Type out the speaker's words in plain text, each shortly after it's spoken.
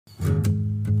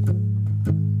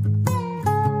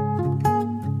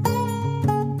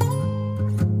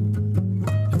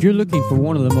If you're looking for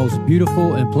one of the most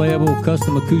beautiful and playable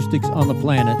custom acoustics on the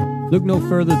planet, look no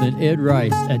further than Ed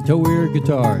Rice at Toe-Ear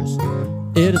Guitars.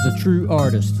 Ed is a true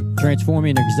artist,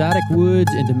 transforming exotic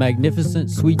woods into magnificent,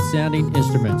 sweet-sounding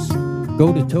instruments.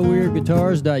 Go to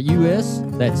toearguitars.us,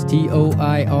 that's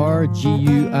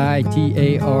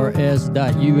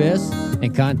TOIRGUITARS.us,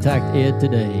 and contact Ed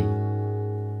today.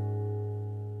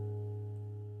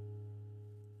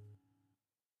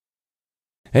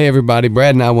 Hey everybody,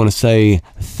 Brad and I want to say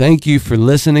thank you for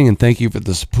listening and thank you for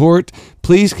the support.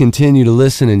 Please continue to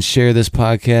listen and share this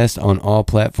podcast on all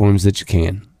platforms that you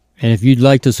can. And if you'd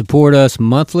like to support us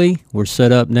monthly, we're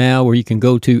set up now where you can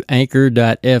go to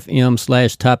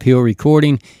anchor.fm/Top Hill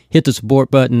Recording, hit the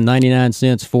support button, 99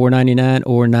 cents, $4.99,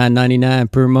 or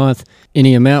 $9.99 per month.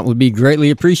 Any amount would be greatly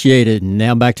appreciated.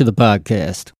 Now back to the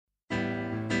podcast.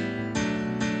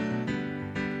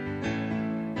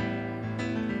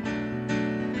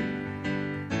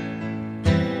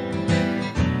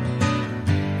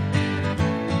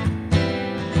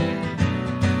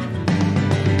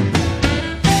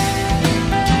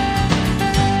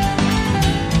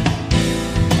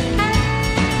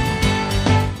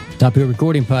 Top Hill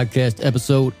Recording Podcast,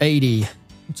 episode 80.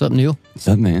 What's up, Neil? What's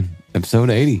up, man? Episode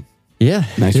 80. Yeah.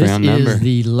 Nice round number. This is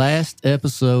the last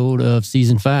episode of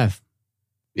season 5.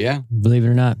 Yeah. Believe it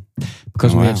or not.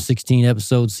 Because we have 16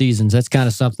 episode seasons. That's kind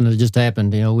of something that just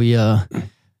happened. You know, we,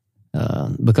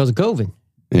 because of COVID.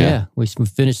 Yeah. We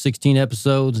finished 16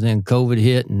 episodes, then COVID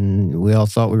hit, and we all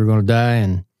thought we were going to die.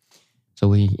 And so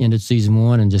we ended season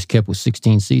 1 and just kept with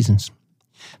 16 seasons.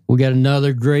 We got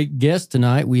another great guest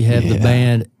tonight. We have the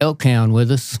band Hound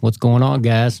with us. What's going on,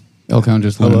 guys? Hound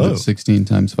just learned that 16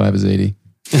 times 5 is 80.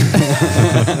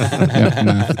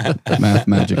 Math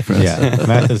magic for us. Yeah,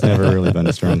 math has never really been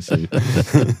a strong suit.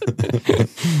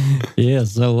 Yeah,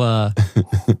 so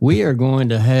we are going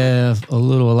to have a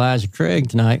little Elijah Craig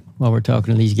tonight while we're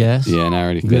talking to these guys. Yeah, and I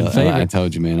already failed. I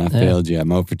told you, man, I failed you. I'm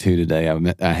 0 for 2 today.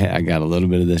 I got a little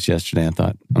bit of this yesterday. I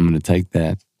thought, I'm going to take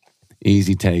that.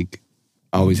 Easy take.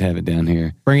 Always have it down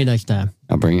here. Bring it next time.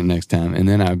 I'll bring it next time. And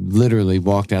then I literally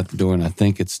walked out the door, and I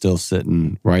think it's still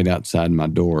sitting right outside my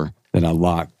door that I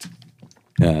locked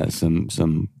some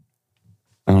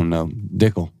I don't know,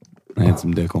 Dickel. I had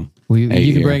some Dickel. You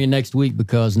can bring it next week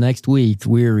because next week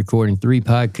we're recording 3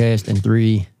 podcasts and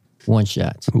 3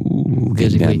 one-shots. Ooh,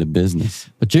 getting down to business.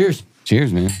 But cheers.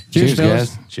 Cheers, man. Cheers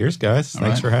guys. Cheers, guys.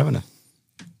 Thanks for having us.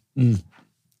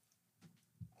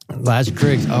 Elijah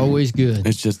Craig's always good.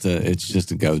 It's just a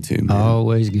go-to, man.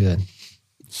 Always good.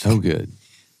 So good.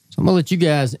 So I'm going to let you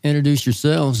guys introduce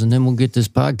yourselves, and then we'll get this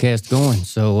podcast going.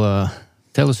 So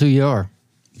tell us who you are.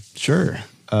 Sure.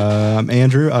 I'm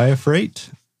Andrew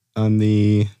Iafrate. I'm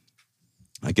the,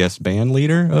 I guess, band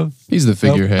leader of... He's the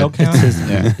figurehead.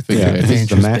 Figurehead. He's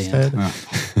the masthead. I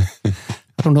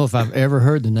don't know if I've ever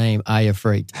heard the name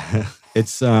Iafrate.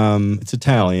 It's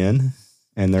Italian,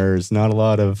 and there's not a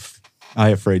lot of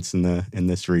Iafrates in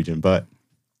this region, but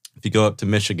if you go up to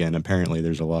Michigan, apparently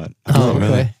there's a lot. Oh, okay.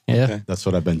 Really? Yeah. Okay. That's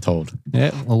what I've been told.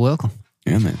 Yeah, well, welcome.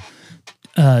 Yeah, man.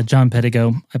 John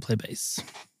Pettigo, I play bass.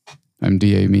 I'm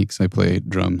D.A. Meeks, I play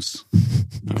drums.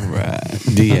 All right.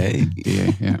 D.A.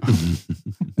 D.A., yeah.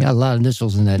 Got a lot of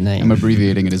initials in that name. I'm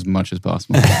abbreviating it as much as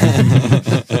possible.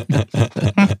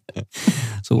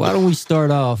 So why don't we start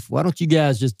off? Why don't you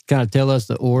guys just kind of tell us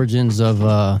the origins of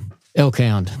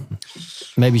Hound?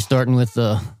 Maybe starting with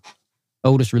the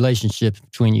oldest relationship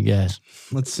between you guys.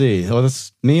 Let's see. Well,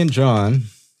 that's me and John.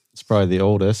 It's probably the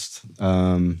oldest.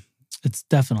 It's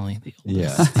definitely the oldest.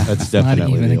 Yeah, that's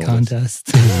definitely not even the a contest.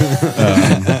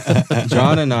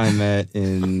 John and I met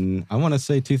in, I want to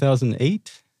say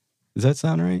 2008. Does that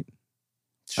sound right?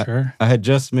 Sure. I had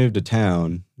just moved to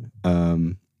town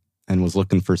and was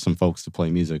looking for some folks to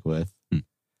play music with.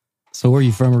 So where are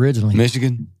you from originally?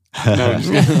 Michigan?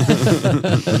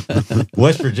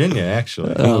 West Virginia,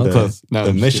 actually. Close.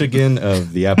 The Michigan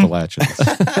of the Appalachians.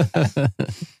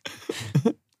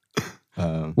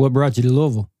 What brought you to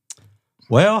Louisville?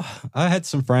 Well, I had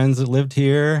some friends that lived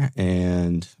here,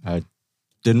 and I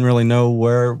didn't really know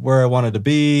where I wanted to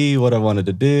be, what I wanted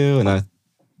to do, and I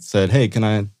said, "Hey, can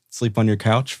I sleep on your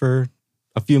couch for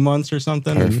a few months or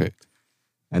something?" Perfect.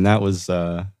 And that was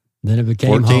then it became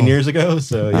 14 home. years ago.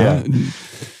 So yeah.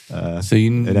 So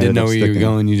you didn't know where you were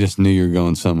going. You just knew you were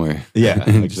going somewhere. Yeah,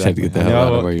 exactly. Just had to get the hell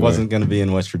out of where you wasn't going to be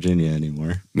in West Virginia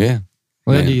anymore. Yeah.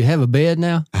 Well, do you have a bed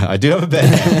now? I do have a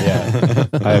bed now, yeah.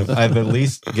 I've at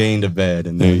least gained a bed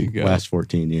in the last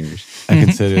 14 years. I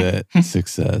consider that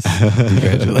success.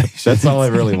 Congratulations. That's all I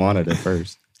really wanted at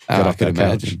first. I could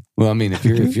imagine. Well, I mean, if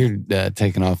you're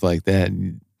taking off like that,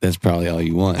 that's probably all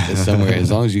you want. It's somewhere,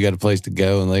 as long as you got a place to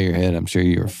go and lay your head, I'm sure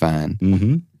you're fine.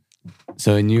 Mm-hmm.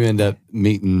 So, and you end up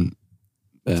meeting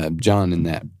John in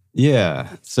that.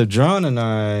 Yeah. So John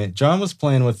was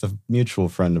playing with a mutual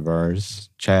friend of ours,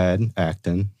 Chad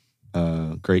Acton,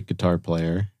 great guitar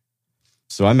player.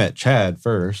 So I met Chad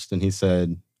first, and he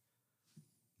said,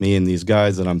 me and these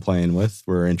guys that I'm playing with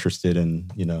were interested in,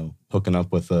 hooking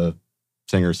up with a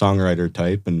singer-songwriter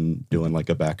type and doing like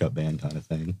a backup band kind of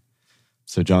thing.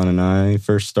 So John and I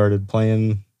first started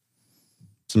playing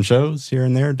some shows here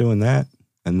and there, doing that.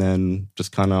 And then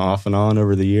just kind of off and on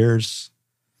over the years.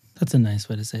 That's a nice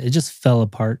way to say it. It just fell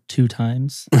apart 2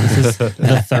 times. This is the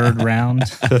 3rd round.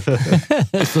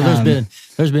 So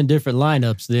there's been different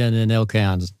lineups then in Elk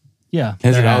Hounds. Yeah.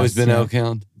 Has it always been Elk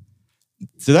Hound?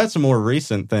 So that's a more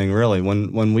recent thing, really.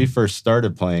 When we first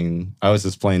started playing, I was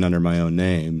just playing under my own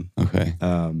name. Okay.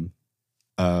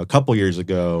 A couple years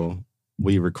ago,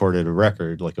 we recorded a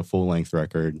record, like a full-length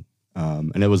record,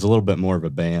 and it was a little bit more of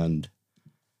a band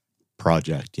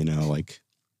project, like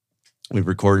we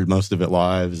recorded most of it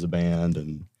live as a band,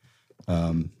 and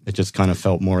it just kind of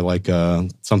felt more like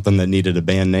something that needed a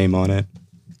band name on it.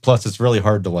 Plus, it's really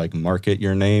hard to like market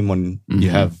your name when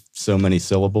you have so many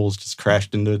syllables just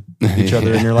crashed into each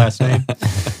other in your last name.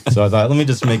 So I thought, let me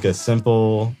just make a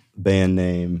simple band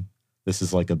name. This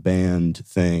is like a band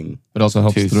thing. It also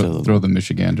helps throw the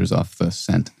Michiganders off the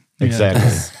scent. Exactly.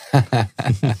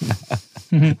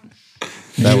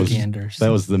 Michiganders. That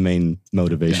was the main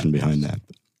motivation behind that.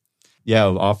 Yeah,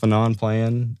 off and on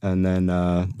playing. And then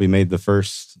we made the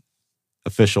first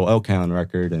official Elk Hound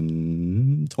record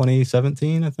in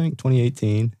 2017, I think,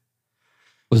 2018.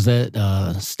 Was that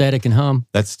Static and Hum?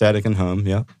 That's Static and Hum,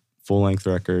 yeah. Full-length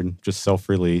record, just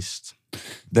self-released.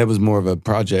 That was more of a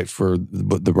project for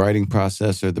the writing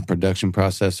process or the production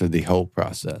process or the whole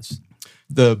process?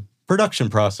 The production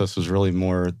process was really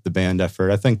more the band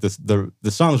effort. I think the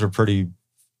songs were pretty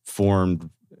formed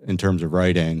in terms of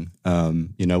writing.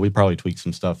 We probably tweaked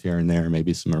some stuff here and there,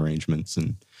 maybe some arrangements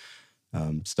and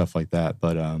stuff like that.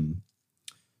 But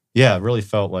it really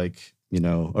felt like,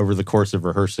 over the course of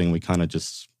rehearsing, we kind of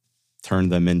just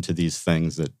turned them into these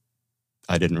things that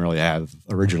I didn't really have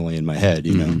originally in my head,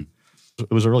 It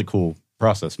was a really cool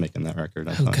process making that record.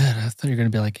 I thought. Good. I thought you were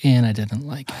going to be like, and I didn't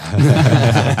like it.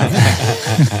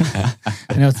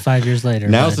 I know it's 5 years later.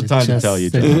 Now's the time to tell you,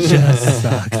 John. It just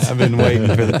sucked. I've been waiting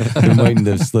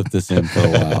to slip this in for a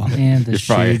while. And the You're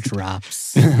shoe fired.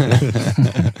 drops.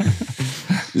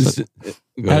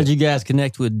 How did you guys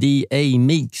connect with D.A.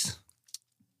 Meeks?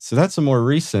 So that's a more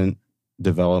recent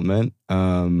development.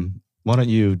 Why don't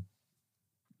you...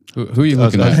 Who are you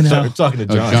looking at? I'm talking to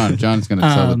John. John. John's going to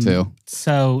tell the tale.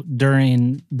 So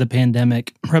during the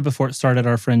pandemic, right before it started,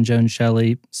 our friend Joan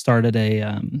Shelley started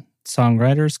a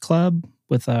songwriters club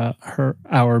with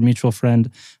our mutual friend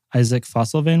Isaac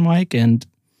Fossil Van Wyk, and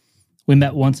we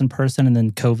met once in person, and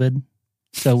then COVID.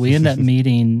 So we ended up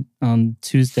meeting on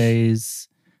Tuesdays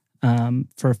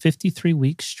for 53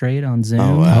 weeks straight on Zoom.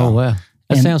 Oh, wow.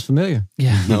 That sounds familiar.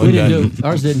 Yeah. No, We didn't do,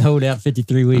 ours didn't hold out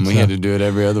 53 weeks. And we had to do it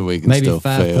every other week and maybe still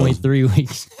failed. 5.3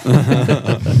 weeks.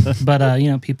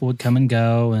 But, people would come and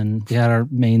go, and we had our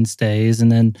mainstays, and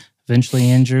then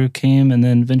eventually Andrew came, and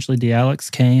then eventually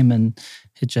D'Alex came, and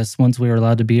it just, once we were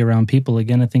allowed to be around people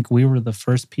again, I think we were the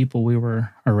first people we were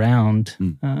around.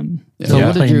 So what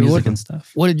did playing music and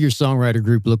stuff. What did your songwriter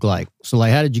group look like? So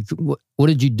like, what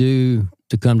did you do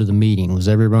to come to the meeting? Was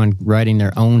everyone writing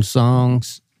their own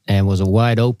songs? And was it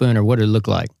wide open, or what did it look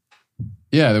like?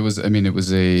 Yeah, it was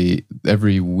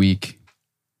every week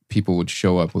people would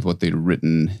show up with what they'd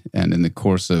written, and in the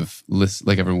course of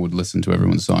everyone would listen to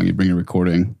everyone's song. You'd bring a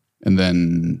recording, and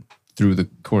then through the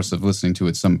course of listening to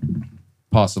it, some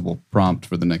possible prompt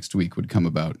for the next week would come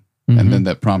about. Mm-hmm. And then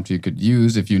that prompt you could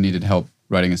use if you needed help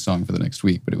writing a song for the next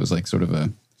week. But it was like sort of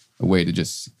a way to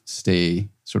just stay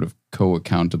sort of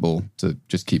co-accountable to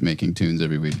just keep making tunes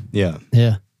every week. Yeah.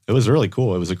 Yeah. It was really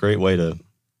cool. It was a great way to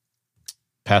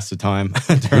pass the time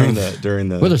during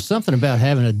the. Well, there's something about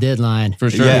having a deadline. For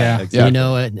sure. Yeah. Exactly.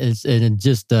 It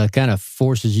just kind of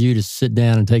forces you to sit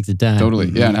down and take the time. Totally.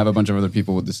 Yeah, and have a bunch of other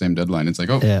people with the same deadline. It's like,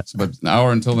 it's about an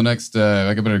hour until the next,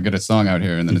 I better get a song out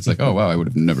here. And then it's like, oh, wow, I would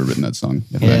have never written that song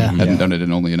if I hadn't done it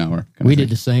in only an hour. We did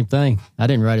the same thing. I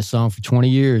didn't write a song for 20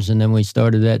 years. And then we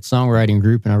started that songwriting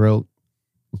group, and I wrote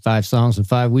 5 songs in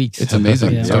 5 weeks. It's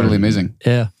amazing. It's totally amazing.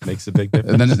 Yeah. Makes a big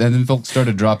difference. And then folks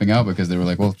started dropping out because they were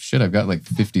like, well, shit, I've got like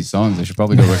 50 songs. I should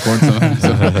probably go record some.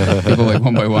 So people like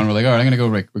one by one were like, all right, I'm going to go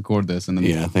record this. And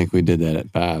then I think we did that at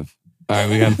 5. All right,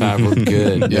 we got 5. We're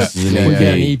good. Yeah. This is an Yeah, We EP.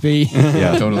 got an EP.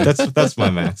 Yeah, Totally. That's my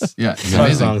max. Yeah, it's 5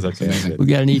 amazing. songs, It's okay. amazing. We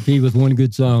got an EP with one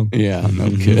good song. Yeah, no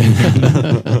kidding.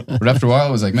 But after a while, I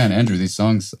was like, man, Andrew,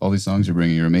 all these songs you're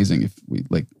bringing are amazing. If we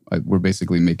we're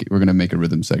basically we're going to make a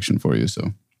rhythm section for you.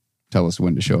 So tell us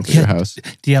when to show up at your house.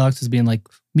 Alex was being like,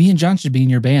 me and John should be in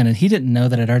your band. And he didn't know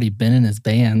that I'd already been in his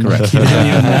band. Correct. Like, he didn't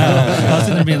even know. I was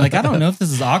sitting there being like, I don't know if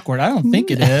this is awkward. I don't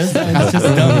think it is. I just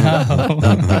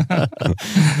don't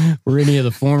know. Were any of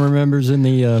the former members in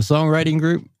the songwriting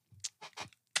group?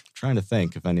 Trying to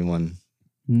think if anyone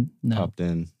No, popped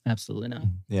in. absolutely not.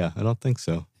 Yeah, I don't think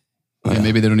so. Yeah,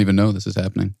 maybe they don't even know this is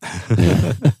happening.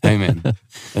 Yeah. Hey, man,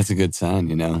 that's a good sign,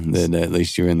 that at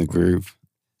least you're in the groove.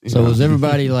 So was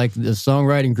everybody like the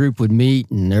songwriting group would meet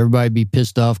and everybody be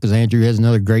pissed off because Andrew has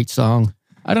another great song?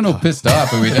 I don't know, pissed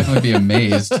off, but we'd definitely be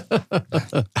amazed.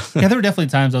 Yeah, there were definitely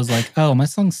times I was like, oh, my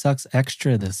song sucks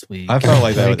extra this week. I felt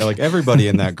like that. Like everybody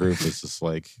in that group was just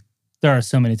like, There are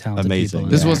so many talented Amazing. people.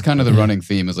 in This there. was kind of the running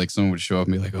theme, is like someone would show up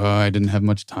and be like, oh, I didn't have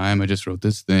much time. I just wrote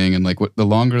this thing. And like the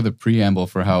longer the preamble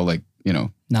for how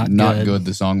not good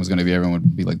the song was going to be, everyone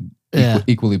would be like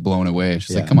equally blown away. It's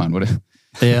just like, come on,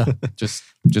 Yeah. just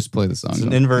play the song. it's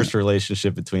an inverse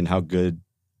relationship between how good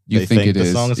You they think it the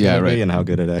is. song is Yeah, going to right. be and how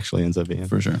good it actually ends up being.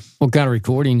 For sure. What kind of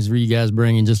recordings were you guys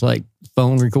bringing? Just like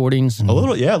phone recordings? A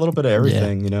little bit of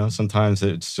everything. Sometimes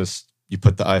it's just you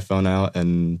put the iPhone out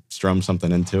and strum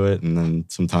something into it, and then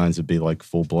sometimes it'd be like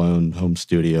full blown home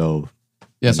studio.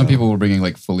 Yeah, some people were bringing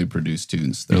like fully produced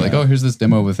tunes. They're like, oh, here's this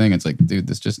demo of a thing. It's like, dude,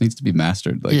 this just needs to be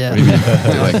mastered. Like, what do you mean?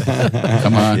 They're like,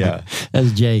 come on. Yeah,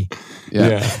 That's Jay.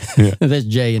 Yeah. That's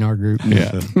Jay in our group.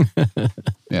 Yeah.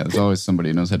 Yeah, there's always somebody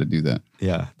who knows how to do that.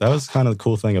 yeah. That was kind of the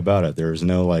cool thing about it. There was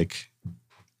no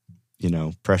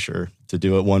pressure to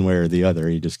do it one way or the other.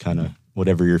 You just kind of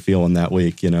whatever you're feeling that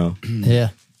week. Yeah.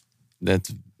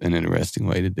 That's an interesting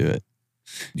way to do it.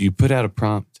 You put out a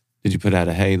prompt. Did you put out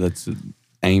hey, let's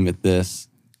aim at this?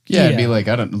 Yeah, it'd be like,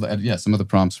 some of the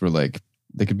prompts were like,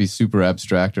 they could be super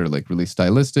abstract or like really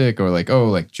stylistic, or like, oh,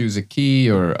 like choose a key,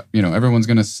 or, everyone's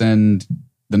going to send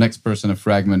the next person a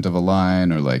fragment of a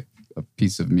line or like a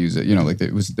piece of music, like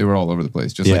they were all over the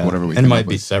place, just like whatever we And it came might up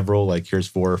be with. several, like here's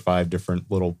 4 or 5 different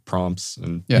little prompts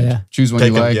and Yeah. Choose one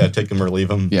take you them, like. take them or leave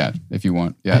them. Yeah, if you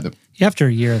want. Yeah, After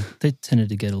a year, they tended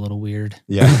to get a little weird.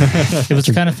 Yeah. It was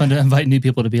kind of fun to invite new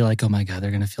people to be like, oh my God, they're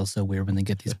going to feel so weird when they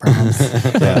get these prompts.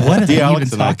 Yeah. What are they Alex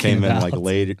even and I talking came in about? like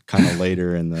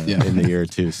later in the year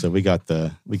too. So we got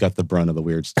the brunt of the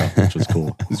weird stuff, which was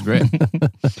cool. it's great.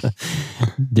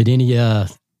 Did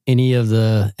any of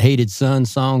the Hated Son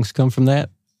songs come from that?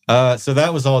 So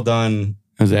that was all done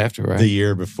It was after, right? the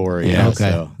year before. Yeah,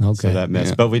 Yeah. okay. So that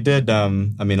missed. Yeah. But we did. A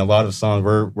lot of songs.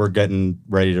 We're getting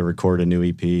ready to record a new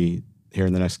EP here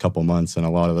in the next couple months, and a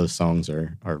lot of those songs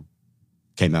are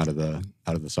came out of the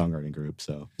songwriting group.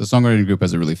 So The songwriting group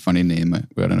has a really funny name. I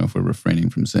don't know if we're refraining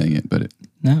from saying it, but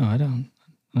No, I don't.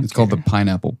 it's called the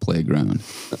Pineapple Playground.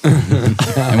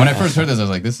 And when I first heard this, I was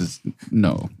like, this is,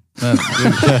 no.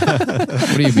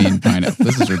 What do you mean pineapple?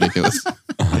 This is ridiculous.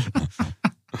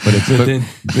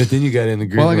 But then you got in the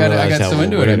group. Well, I and got realized so how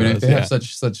into it. I weird mean, was. I have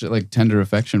such like tender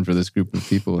affection for this group of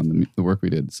people and the work we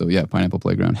did. So yeah, Pineapple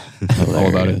Playground, all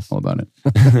about it, all about it.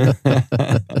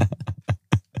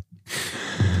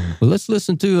 Well, let's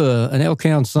listen to an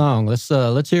Elk-Hound song.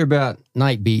 Let's hear about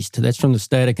Night Beast. That's from the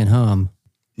Static and Hum.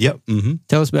 Yep. Mm-hmm.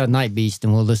 Tell us about Night Beast,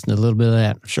 and we'll listen to a little bit of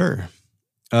that. Sure.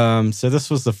 So this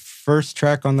was the first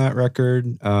track on that record.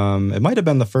 It might have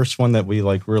been the first one that we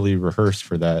like really rehearsed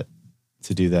for that,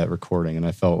 to do that recording. And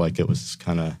I felt like it was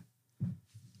kind of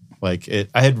like it.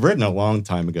 I had written a long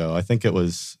time ago. I think it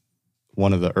was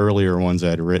one of the earlier ones I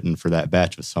had written for that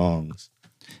batch of songs.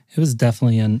 It was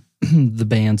definitely in the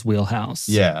band's wheelhouse.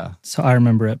 Yeah. So I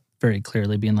remember it very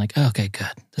clearly being like, oh, okay, good.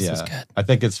 This is good. I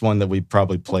think it's one that we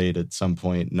probably played at some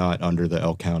point, not under the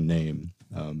Elk-Hound name.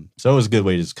 So it was a good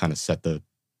way to just kind of set the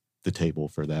table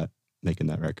for that, making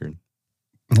that record.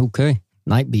 Okay.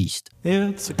 Night Beast.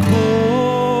 It's a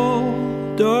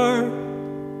cold, dark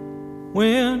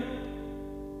wind.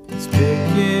 It's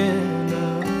picking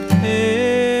up hay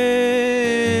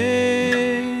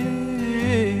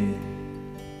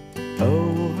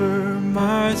over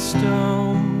my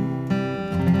stone.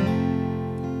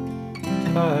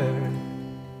 Tired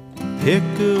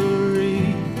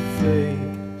hickory face.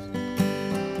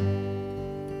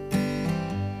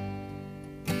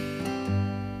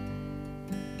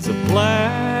 It's a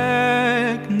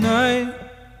black night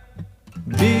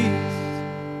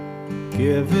beast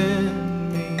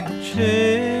giving me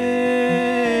chase.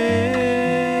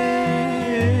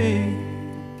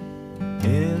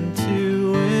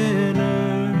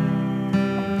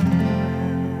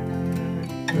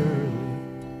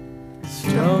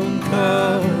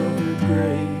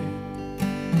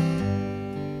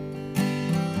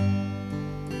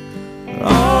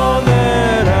 all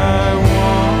that I want.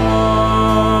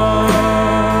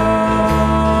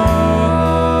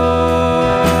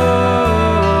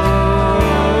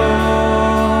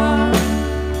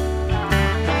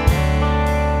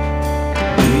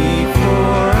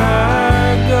 Before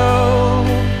I go,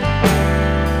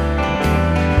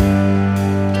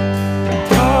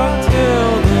 talk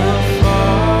till the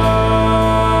fire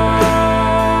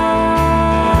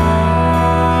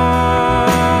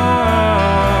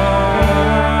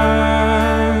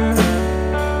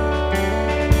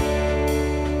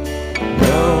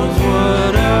knows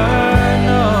what I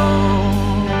know.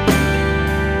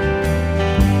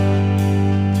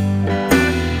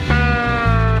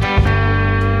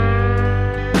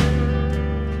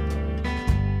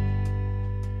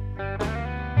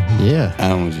 Yeah. I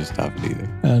don't want you to stop it either.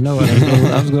 I know.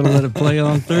 I was going to let it play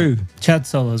on through. Chad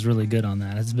solo is really good on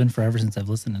that. It's been forever since I've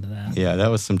listened to that. Yeah, that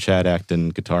was some Chad Acton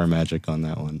guitar magic on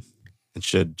that one. And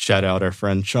should shout out our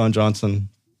friend Sean Johnson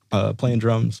playing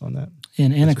drums on that.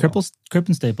 And Anna as well.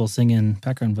 Krippenstaple singing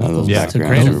background Oh, vocals those to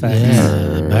backgrounds great were effect.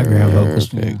 Yeah, background vocals.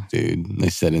 perfect, dude. They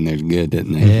set in there good,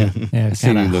 didn't they? Yeah. Yeah.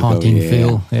 seen Kind you of look haunting over, yeah.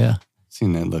 feel. Yeah.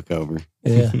 Seen that look over.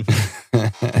 Yeah.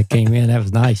 That came in. That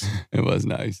was nice. It was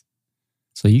nice.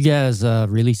 So you guys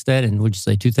released that in, would you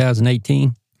say,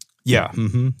 2018? Yeah,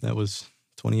 that was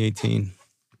 2018.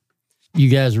 You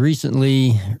guys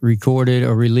recently recorded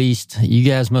or released, you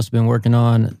guys must have been working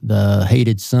on The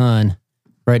Hated Son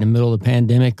right in the middle of the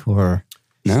pandemic, or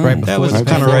No, right before That was the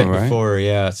kind of pandemic? right before,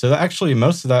 yeah. So actually,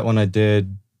 most of that one I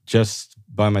did just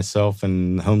by myself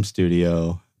in the home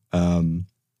studio.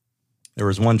 There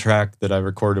was one track that I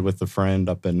recorded with a friend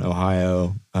up in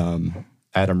Ohio,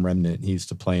 Adam Remnant. He used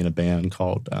to play in a band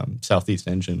called Southeast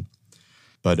Engine,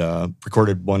 but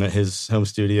recorded one at his home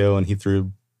studio, and he threw a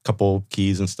couple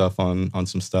keys and stuff on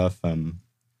some stuff. And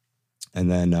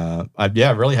then I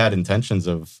really had intentions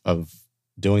of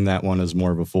doing that one as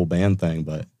more of a full band thing,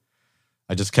 but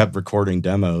I just kept recording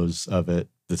demos of it,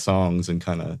 the songs, and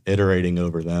kind of iterating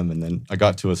over them. And then I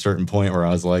got to a certain point where I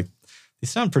was like,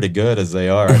 these sound pretty good as they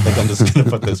are. I think I'm just going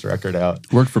to put this record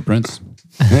out. Worked for Prince.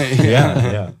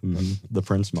 Yeah. The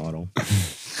Prince model.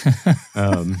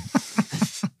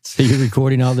 So you're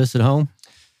recording all this at home?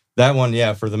 That one,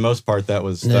 yeah, for the most part, that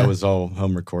was all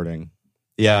home recording.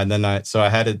 Yeah, and then I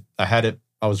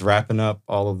was wrapping up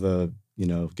all of the,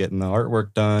 getting the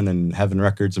artwork done and having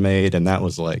records made, and that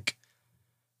was like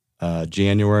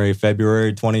January,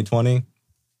 February 2020.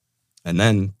 And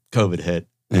then COVID hit,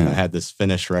 and I had this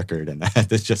finished record, and I had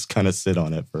to just kind of sit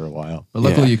on it for a while. But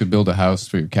luckily, you could build a house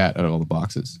for your cat out of all the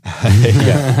boxes.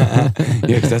 Yeah,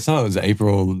 because I saw it was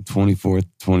April 24th,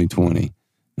 2020.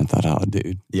 I thought, oh,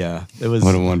 dude. Yeah, it was.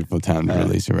 What a wonderful time to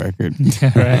release a record.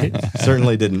 Right.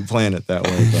 Certainly didn't plan it that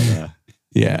way, but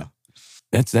Yeah.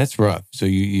 That's rough. So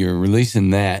you're releasing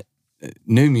that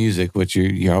new music, which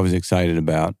you're always excited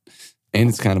about, and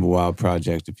it's kind of a wild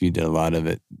project if you did a lot of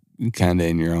it kind of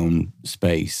in your own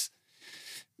space.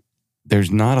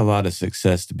 There's not a lot of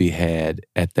success to be had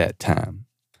at that time.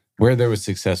 Where there was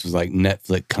success was like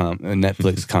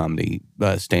Netflix comedy,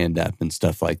 stand up and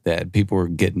stuff like that. People were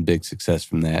getting big success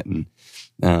from that, and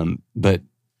but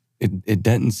it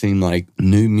doesn't seem like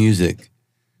new music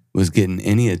was getting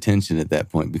any attention at that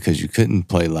point because you couldn't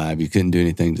play live, you couldn't do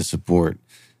anything to support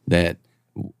that.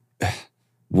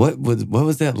 What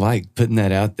was that like, putting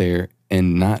that out there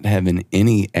and not having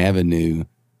any avenue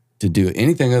to do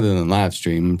anything other than live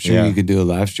stream? I'm sure you could do a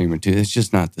live stream or two. It's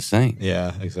just not the same.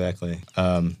 Yeah, exactly.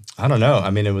 I don't know. I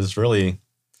mean, it was really,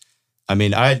 I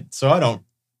don't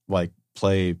like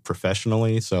play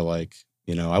professionally. So like,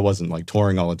 I wasn't like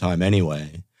touring all the time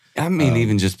anyway. I mean,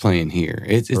 even just playing here,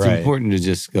 it's right. important to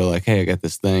just go like, hey, I got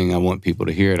this thing. I want people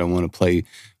to hear it. I want to play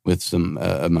with some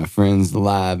of my friends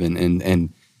live,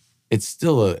 and it's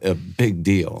still a big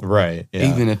deal, right?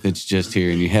 Yeah. Even if it's just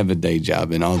here and you have a day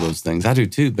job and all those things. I do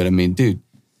too, but I mean, dude,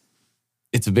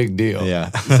 it's a big deal. Yeah.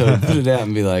 So put it out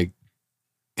and be like,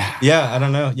 yeah, I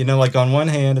don't know. Like on one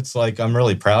hand, it's like I'm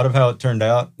really proud of how it turned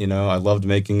out. I loved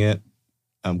making it.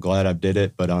 I'm glad I did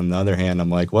it. But on the other hand,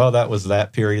 I'm like, well, that was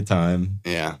that period of time.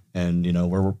 Yeah. And,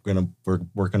 we're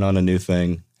working on a new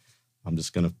thing. I'm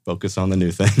just going to focus on the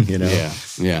new thing, Yeah.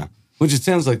 Yeah. Which it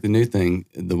sounds like the new thing,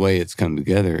 the way it's come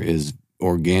together is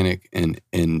organic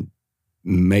and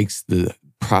makes the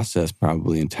process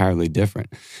probably entirely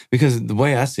different. Because the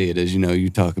way I see it is, you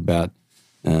talk about,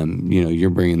 you're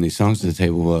bringing these songs to the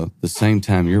table. Well, at the same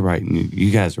time you're writing,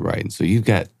 you guys are writing. So you've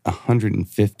got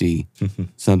 150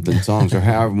 something songs, or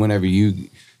however, whenever you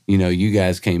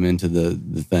guys came into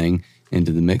the thing,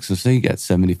 into the mix. So you got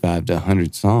 75 to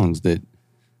 100 songs that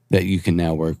you can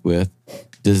now work with.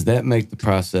 Does that make the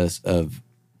process of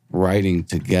writing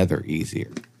together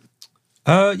easier?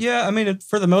 Yeah, I mean,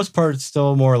 for the most part, it's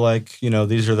still more like,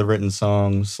 these are the written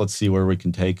songs. Let's see where we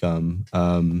can take them.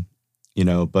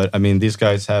 But I mean, these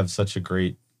guys have such a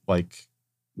great, like,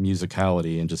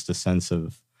 musicality and just a sense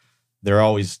of, they're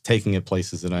always taking it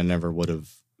places that I never would have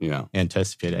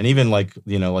anticipated. And even like,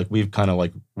 like we've kind of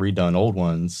like redone old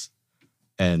ones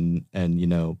and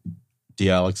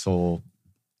D'Alex will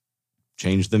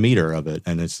change the meter of it.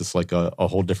 And it's just like a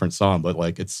whole different song, but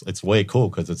like, it's way cool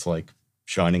because it's like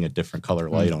shining a different color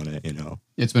light on it,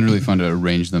 It's been really fun to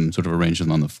arrange them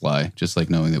on the fly, just like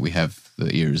knowing that we have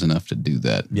the ears enough to do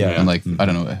that. Yeah. And like, I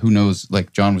don't know, who knows,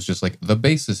 like John was just like the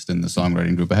bassist in the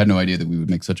songwriting group. I had no idea that we would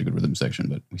make such a good rhythm section,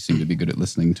 but we seem to be good at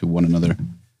listening to one another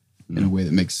in a way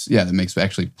that makes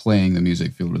actually playing the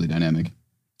music feel really dynamic.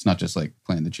 It's not just like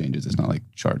playing the changes. It's not like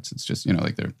charts. It's just,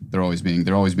 like they're always being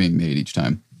made each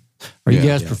time. Are you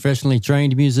guys professionally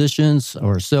trained musicians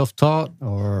or self-taught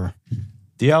or?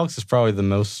 D'Alex is probably the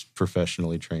most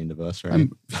professionally trained of us, right?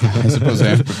 I suppose I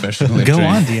am professionally Go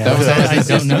trained. on, D'Alex.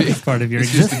 I don't know this part of your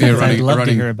existence. I'd love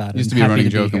to hear about it. Used to be a running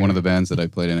joke in one of the bands that I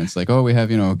played in. It's like, oh, we have,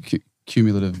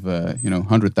 cumulative,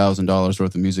 $100,000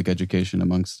 worth of music education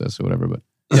amongst us or whatever. But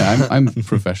yeah, I'm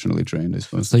professionally trained, I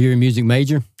suppose. So you're a music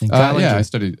major in college? Yeah, I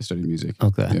studied music.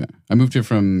 Okay. Yeah, I moved here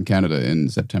from Canada in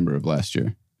September of last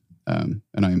year.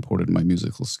 And I imported my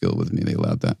musical skill with me. They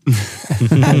allowed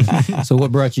that. So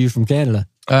what brought you from Canada?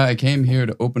 I came here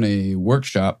to open a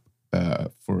workshop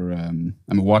I'm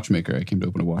a watchmaker. I came to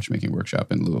open a watchmaking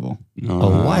workshop in Louisville. A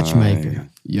watchmaker.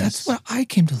 Yes. That's where I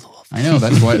came to Louisville. I know.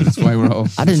 That's why we're all.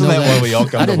 I didn't know that that. why we all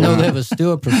come I to didn't know Louisville? that was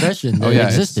still a profession that Oh yeah,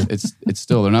 existed. it's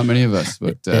still there are not many of us,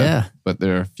 but Yeah. but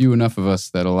there are few enough of us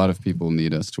that a lot of people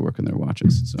need us to work on their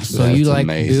watches. So you That's like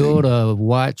amazing. build a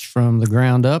watch from the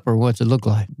ground up, or what's it look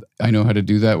like? I know how to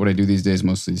do that. What I do these days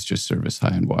mostly is just service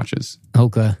high-end watches.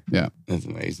 Okay. Yeah, That's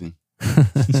amazing. so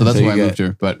that's So you why I got moved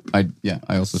here. But I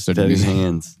also studied Steady music.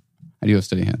 hands. I do have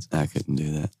steady hands. I couldn't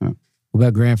do that. What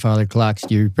about grandfather clocks?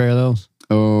 Do you repair those?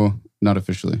 Oh, not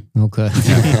officially. Okay.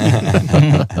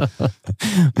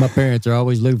 My parents are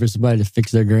always looking for somebody to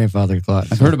fix their grandfather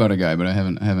clocks. I've heard about a guy, but I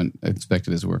haven't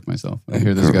inspected his work myself. I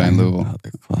hear this guy in Louisville.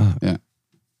 Yeah.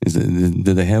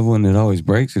 Do they have one that always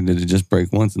breaks, or did it just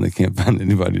break once and they can't find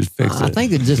anybody to fix it? I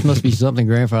think it just must be something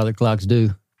grandfather clocks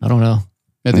do. I don't know.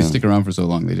 Yeah, they stick around for so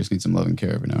long. They just need some love and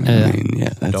care every now and Yeah. then. I mean, yeah,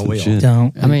 that's Don't some we all? shit.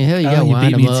 Don't. I mean, hell, you got to you wind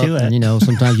beat them me up. to it. And,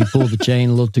 sometimes you pull the chain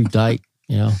a little too tight,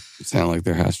 It sound like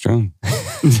they're high strung.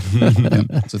 Yeah,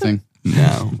 it's a thing.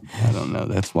 No, I don't know.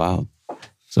 That's wild.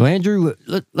 So, Andrew,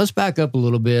 let's back up a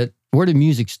little bit. Where did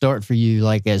music start for you,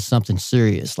 like as something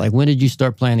serious? Like, when did you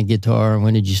start playing the guitar?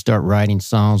 When did you start writing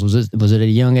songs? Was it at a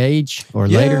young age or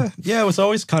later? Yeah, it was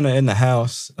always kind of in the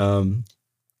house.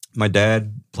 My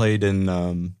dad played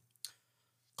in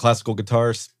classical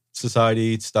guitar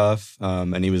society stuff,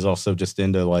 and he was also just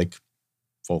into like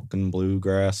folk and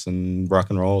bluegrass and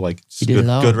rock and roll, like He did it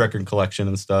all. good record collection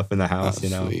and stuff in the house.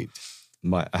 Oh, sweet.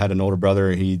 I had an older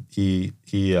brother. He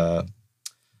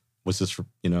was just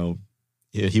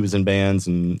he was in bands,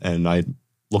 and I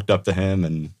looked up to him,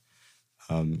 and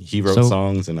he wrote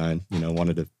songs, and I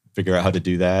wanted to figure out how to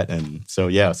do that. And so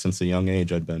yeah, since a young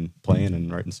age, I'd been playing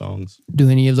and writing songs. Do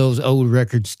any of those old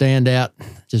records stand out?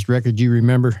 Just records you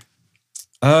remember?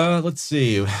 Let's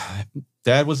see.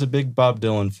 Dad was a big Bob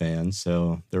Dylan fan,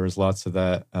 so there was lots of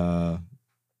that.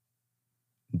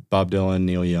 Bob Dylan,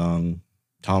 Neil Young,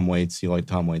 Tom Waits. He liked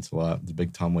Tom Waits a lot. The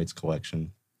big Tom Waits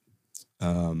collection.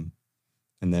 And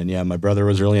then, my brother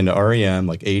was really into REM,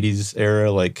 like 80s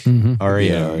era, like REM.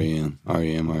 Yeah,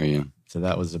 REM. So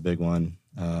that was a big one.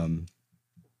 And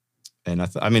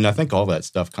I think all that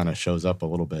stuff kind of shows up a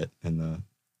little bit in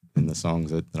the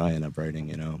songs that I end up writing,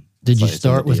 Did you It's in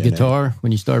start the with DNA. guitar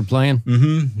when you started playing?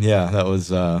 Mm-hmm. Yeah, that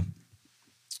was,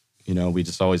 we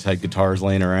just always had guitars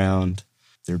laying around.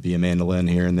 There'd be a mandolin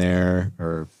here and there,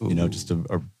 or, just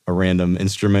a random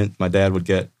instrument my dad would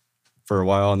get for a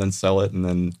while and then sell it and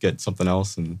then get something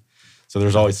else. And so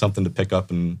there's always something to pick up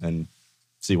and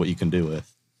see what you can do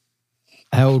with.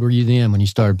 How old were you then when you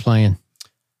started playing?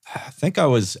 I think I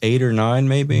was 8 or 9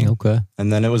 maybe. Okay.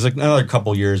 And then it was like another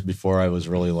couple years before I was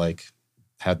really like,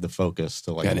 had the focus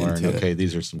to like Got learn, into it. okay,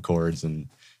 these are some chords and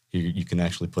you can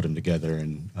actually put them together.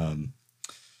 And,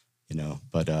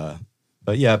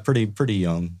 but yeah, pretty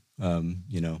young,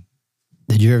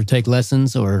 Did you ever take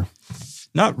lessons or?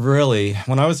 Not really.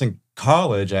 When I was in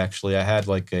college, actually, I had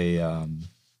like a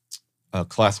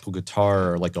classical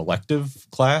guitar like elective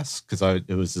class because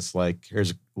it was just like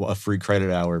here's a free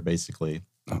credit hour basically,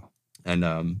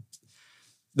 and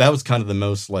that was kind of the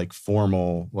most like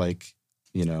formal like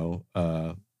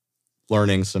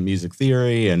learning some music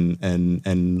theory and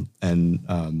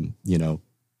you know,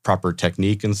 proper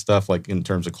technique and stuff, like in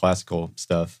terms of classical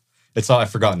stuff. It's all, I've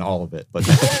forgotten all of it, but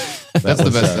That's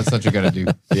the best. That's what you got to do.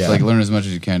 Yeah. It's like learn as much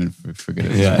as you can and forget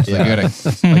it. Yeah, It's like yeah. you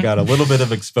gotta, I got a little bit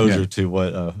of exposure Yeah. to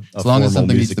what a as long as formal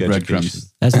something meets music the education.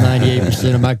 breadcrumbs. That's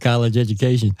 98% of my college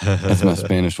education. That's my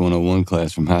Spanish 101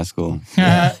 class from high school.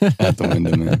 Out the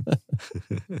window, man.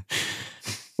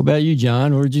 What about you,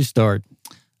 John? Where did you start?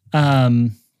 So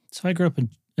I grew up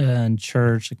in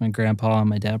church. Like my grandpa and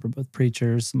my dad were both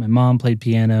preachers. My mom played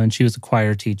piano and she was a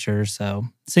choir teacher. So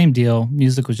same deal.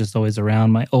 Music was just always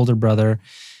around. My older brother,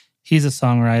 he's a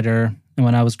songwriter. And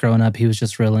when I was growing up, he was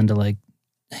just real into like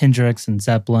Hendrix and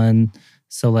Zeppelin.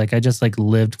 So like I just like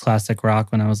lived classic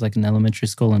rock when I was like in elementary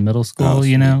school and middle school, Oh,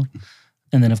 you know?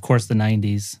 And then of course the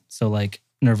 90s. So like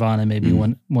Nirvana maybe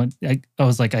one I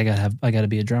was like, I gotta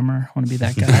be a drummer. I want to be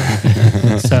that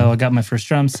guy. So I got my first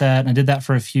drum set and I did that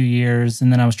for a few years.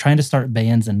 And then I was trying to start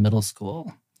bands in middle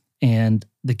school. And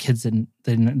the kids didn't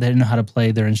know how to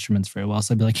play their instruments very well.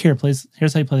 So I'd be like, here's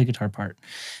how you play the guitar part.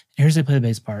 Here's how you play the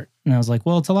bass part. And I was like,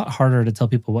 well, it's a lot harder to tell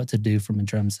people what to do from a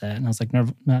drum set. And I was like, no,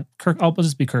 I'll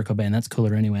just be Kurt Cobain. That's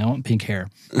cooler anyway. I want pink hair.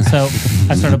 So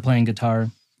I started playing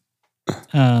guitar.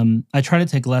 I tried to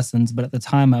take lessons, but at the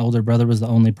time, my older brother was the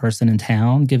only person in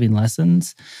town giving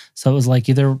lessons. So it was like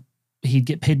either he'd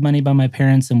get paid money by my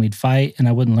parents and we'd fight and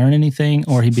I wouldn't learn anything,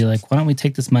 or he'd be like, why don't we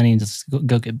take this money and just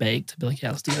go get baked? I'd be like, yeah,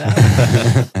 let's do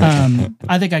that.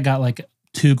 I think I got like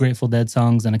 2 Grateful Dead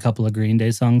songs and a couple of Green Day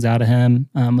songs out of him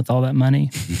with all that money.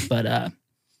 But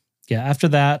yeah, after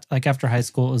that, like after high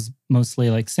school, it was mostly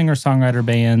like singer-songwriter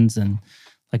bands, and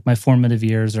like my formative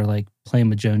years are like playing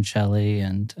with Joan Shelley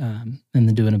and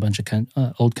then doing a bunch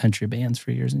of old country bands for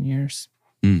years and years.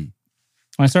 Mm.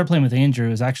 When I started playing with Andrew,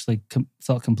 it was actually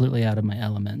felt completely out of my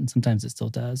element. And sometimes it still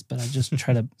does, but I just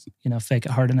try to, fake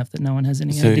it hard enough that no one has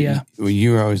any idea. Well,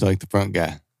 you were always like the front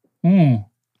guy.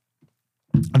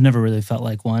 I've never really felt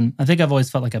like one. I think I've always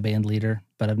felt like a band leader,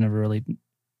 but I've never really,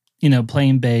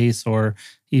 playing bass or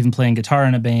even playing guitar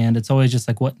in a band. It's always just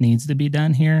like what needs to be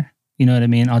done here. You know what I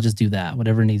mean? I'll just do that.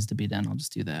 Whatever needs to be done, I'll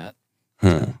just do that.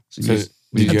 Huh. So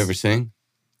did you ever sing?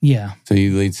 Yeah. So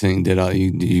you lead sing, did all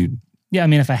you Yeah, I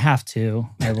mean, if I have to,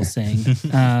 I will sing.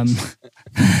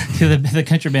 The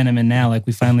country band I'm in now, like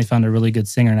we finally found a really good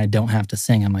singer and I don't have to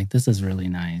sing. I'm like, this is really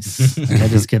nice. Like, I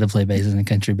just get to play bass in a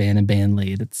country band and band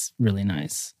lead. It's really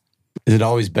nice. Is it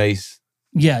always bass?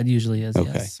 Yeah, it usually is,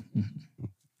 Okay. yes.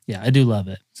 Yeah, I do love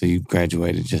it. So you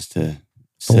graduated just to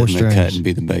sit in the cut and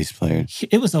be the bass player.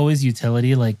 It was always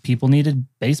utility. Like people needed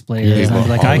bass players. Yeah, and I'd be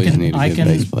like, always need a good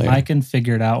bass player. I can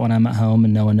figure it out when I'm at home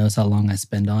and no one knows how long I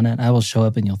spend on it. I will show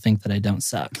up and you'll think that I don't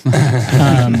suck.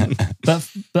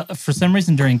 But for some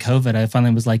reason during COVID, I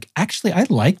finally was like, actually, I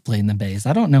like playing the bass.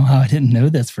 I don't know how I didn't know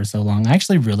this for so long. I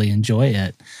actually really enjoy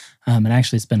it. And I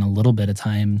actually spent a little bit of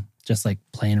time just like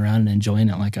playing around and enjoying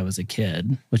it like I was a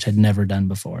kid, which I'd never done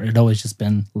before. It'd always just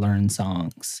been learn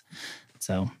songs.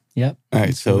 So, yep. All right,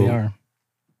 that's where we so are.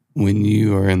 when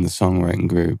you are in the songwriting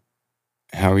group,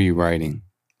 how are you writing?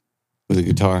 With a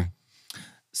guitar?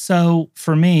 So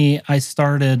for me, I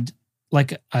started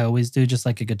like I always do, just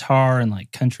like a guitar and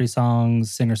like country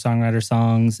songs, singer-songwriter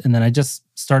songs. And then I just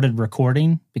started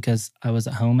recording because I was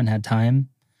at home and had time.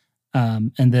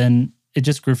 And then it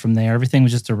just grew from there. Everything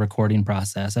was just a recording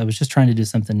process. I was just trying to do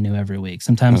something new every week.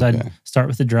 Sometimes I'd start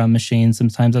with the drum machine.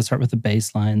 Sometimes I'd start with the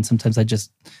bass line. Sometimes I just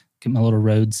get my little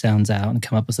Rhodes sounds out and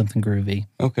come up with something groovy.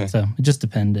 Okay. So it just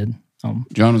depended.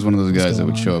 John was one of those guys that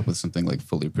would going show on? up with something like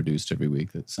fully produced every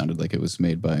week that sounded like it was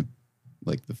made by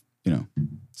like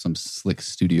some slick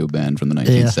studio band from the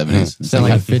 1970s. It's Sound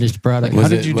like a like, finished product. How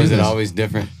did you do was it this? always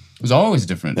different? it was always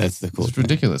different. That's the cool It's thing.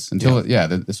 ridiculous until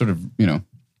the sort of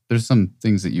there's some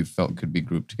things that you felt could be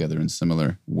grouped together in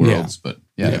similar worlds, but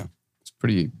it's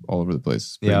pretty all over the place.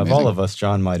 It's pretty Yeah, of amazing. all of us,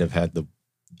 John might have had the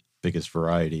biggest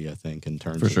variety, I think, in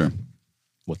terms For of sure.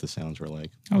 what the sounds were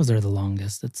like. I was there the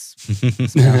longest. It's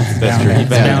That's bound true. to- You've it's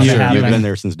bound to been happen. you've been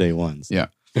there since day one. So. Yeah.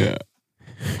 Yeah.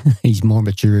 He's more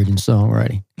matured in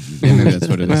songwriting. Yeah, maybe that's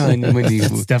what it is. Well, and when you,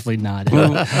 It's definitely not.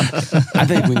 well, I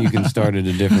think when you can start at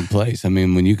a different place. I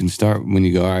mean, when you go,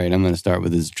 all right, I'm going to start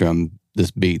with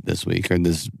this beat this week or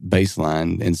this bass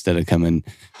line instead of coming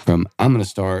from, I'm going to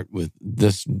start with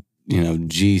this,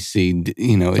 GC,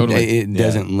 Totally. it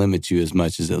doesn't limit you as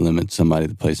much as it limits somebody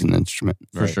that plays an instrument,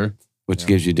 For sure. which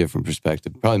gives you a different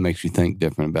perspective. Probably makes you think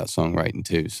different about songwriting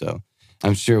too. So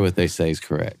I'm sure what they say is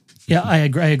correct. Yeah, I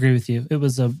agree with you. It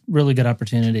was a really good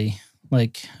opportunity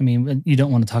Like, I mean, you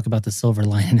don't want to talk about the silver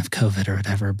lining of COVID or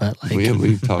whatever, but like,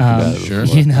 we've talked about it sure.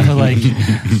 before. you know, like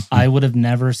I would have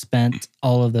never spent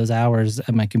all of those hours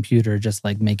at my computer just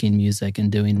like making music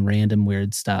and doing random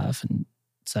weird stuff. And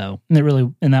so it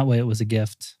really, in that way, it was a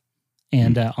gift.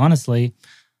 And honestly,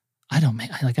 I don't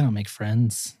make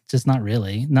friends, just not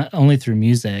really, not only through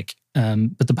music.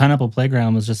 But the Pineapple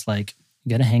Playground was just like, you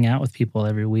got to hang out with people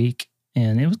every week.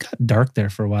 And it got dark there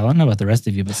for a while. I don't know about the rest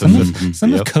of you, but some of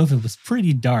COVID was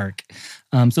pretty dark.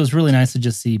 So it was really nice to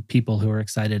just see people who are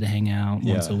excited to hang out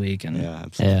once a week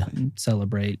and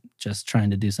celebrate just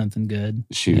trying to do something good.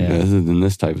 Shoot, other than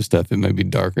this type of stuff, it may be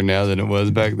darker now than it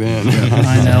was back then.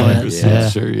 I know it. Yeah,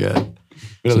 sure, yeah.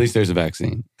 But at least there's a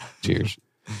vaccine. Cheers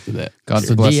to that. God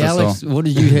So, bless D. us Alex, all. what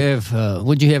did you have?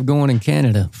 What did you have going in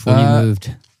Canada before you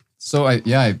moved? So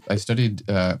I studied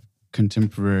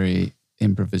contemporary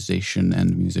improvisation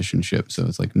and musicianship. So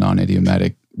it's like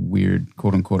non-idiomatic, weird,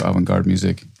 quote unquote, avant-garde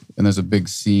music. And there's a big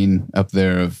scene up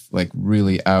there of like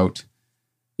really out,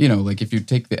 you know, like if you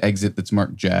take the exit that's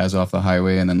marked jazz off the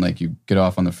highway and then like you get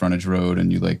off on the frontage road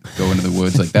and you like go into the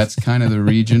woods, like that's kind of the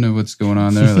region of what's going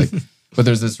on there. Like, but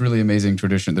there's this really amazing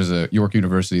tradition. There's a York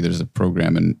University, there's a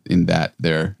program in that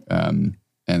there.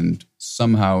 And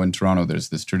somehow in Toronto, there's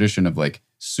this tradition of like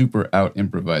super out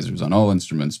improvisers on all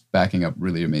instruments backing up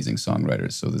really amazing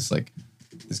songwriters. So this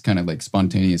kind of like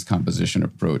spontaneous composition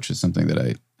approach is something that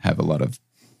I have a lot of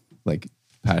like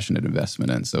passionate investment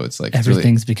in. So it's like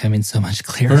Everything's becoming so much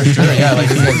clearer. for sure. Yeah, like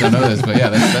you guys don't know this, but yeah,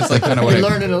 that's like kind of what I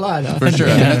learning a lot, huh? for sure.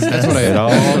 I mean, that's what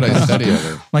I study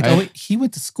over. Like, he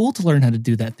went to school to learn how to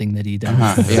do that thing that he does.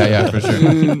 Yeah, for sure.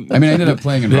 I mean, I ended up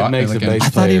playing in That rock. makes a Like bass I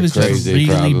thought he player was just crazy,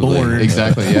 really probably. bored.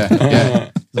 exactly.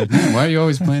 Yeah. Like, man, why are you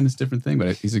always playing this different thing?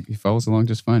 But he follows along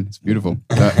just fine. It's beautiful.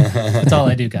 That's all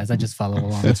I do, guys. I just follow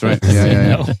along. That's right.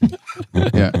 Yeah.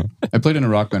 Yeah. I played in a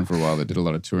rock band for a while that did a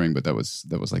lot of touring, but that was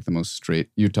like the most straight.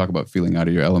 You talk about feeling out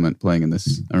of your element playing in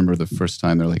this. I remember the first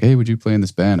time they're like, "Hey, would you play in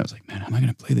this band?" I was like, "Man, how am I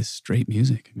going to play this straight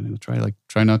music? I'm going to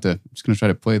try not to. I'm just going to try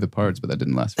to play the parts," but that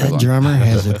didn't last very That long. drummer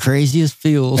has the craziest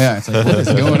feels. Yeah, it's like, what is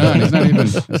going on? He's not even.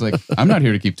 It's like, I'm not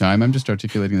here to keep time. I'm just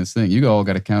articulating this thing. You all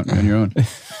got to count on your own.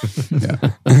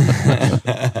 Yeah.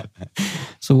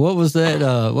 So what was that?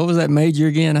 What was that major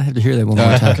again? I have to hear that one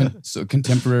more time. So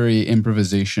contemporary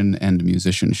improvisation and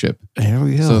musicianship. There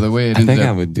we go. So the way it I ended think I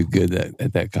up. would do good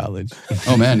at that college.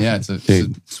 Oh man, yeah, it's a sweet I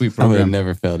would have program.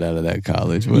 never failed out of that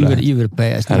college. Would I? you would have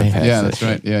passed, I'd have man. passed Yeah, that that's shit.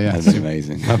 right. Yeah. That's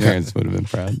amazing. My parents would have been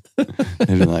proud. They'd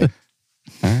been like,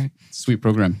 all right. Sweet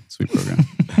program.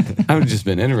 I would have just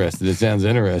been interested. It sounds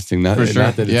interesting. Not, For sure.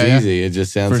 not that it's Yeah. easy. It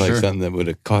just sounds For like sure. something that would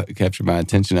have captured my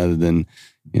attention other than,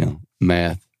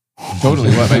 math. Totally.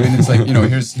 Well, I mean, it's like,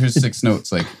 here's 6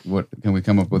 notes. Like, what can we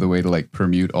come up with a way to like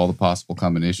permute all the possible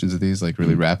combinations of these like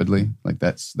really rapidly? Like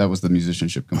that was the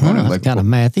musicianship component. That's Like kind of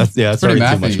mathy. That's Pretty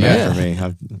already too much mathy, math yeah.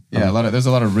 for me. yeah, there's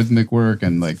a lot of rhythmic work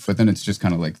and like, but then it's just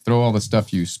kind of like throw all the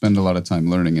stuff you spend a lot of time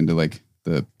learning into like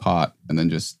the pot and then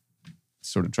just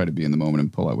sort of try to be in the moment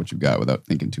and pull out what you've got without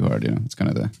thinking too hard. It's kind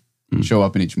of the show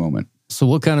up in each moment. So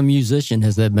what kind of musician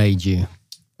has that made you?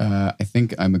 I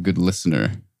think I'm a good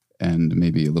listener and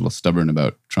maybe a little stubborn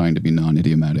about trying to be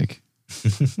non-idiomatic.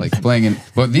 Like playing in,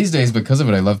 but these days because of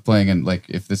it, I love playing in. Like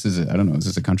if this is, I don't know, is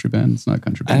this a country band? It's not a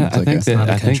country band.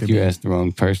 I think you asked the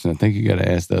wrong person. I think you got to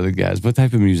ask the other guys. What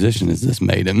type of musician has this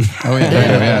made him? Oh yeah,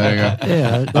 there you go.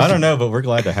 Yeah, I don't know, but we're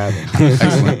glad to have him.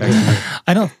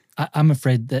 Excellent. I'm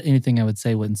afraid that anything I would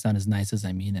say wouldn't sound as nice as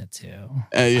I mean it to.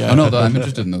 Yeah. Oh no, I'm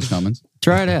interested in those comments.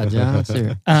 try it out, John. Let's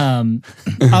hear it.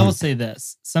 I will say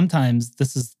this. Sometimes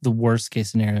this is the worst case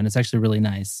scenario, and it's actually really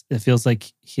nice. It feels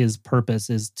like his purpose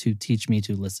is to teach me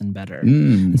to listen better.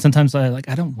 And sometimes I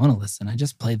don't want to listen. I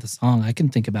just play the song. I can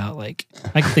think about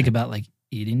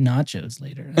eating nachos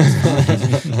later.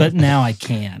 That's fine. But now I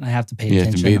can't. I have to pay You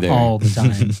have to be attention there. all the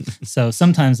time. So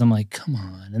sometimes I'm like, come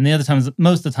on. And the other times,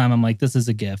 most of the time, I'm like, this is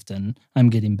a gift and I'm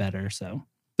getting better. So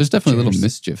There's definitely a Cheers. little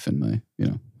mischief in my,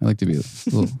 I like to be a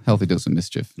little healthy dose of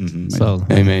mischief. Mhm. So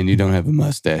Hey man, you don't have a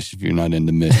mustache if you're not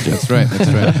into mischief. That's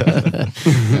right.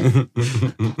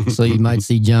 so you might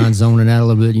see John zoning out a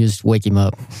little bit and you just wake him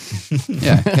up.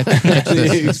 Yeah. Catch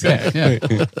this. That's great.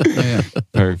 Yeah.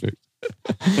 Perfect.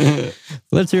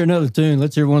 Let's hear another tune.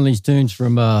 Let's hear one of these tunes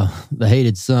from The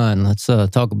Hated Sun. Let's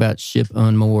talk about Ship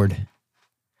Unmoored.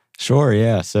 Sure,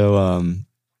 yeah. So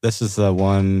this is the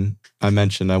one I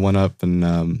mentioned. I went up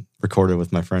and recorded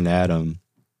with my friend Adam.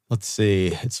 Let's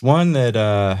see. It's one that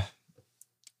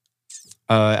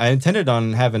I intended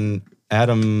on having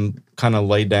Adam kind of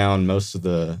lay down most of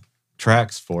the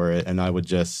tracks for it, and I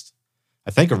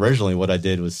think originally what I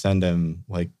did was send him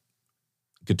like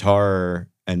guitar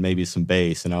and maybe some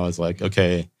bass, and I was like,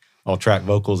 okay, I'll track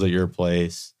vocals at your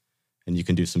place, and you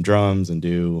can do some drums and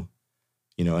do,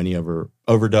 any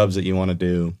overdubs that you want to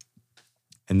do.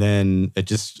 And then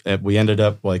we ended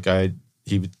up like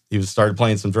he started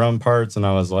playing some drum parts, and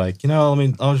I was like,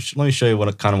 let me show you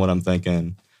what I'm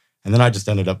thinking. And then I just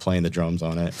ended up playing the drums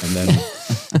on it. And then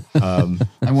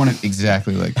I want it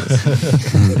exactly like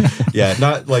this. yeah,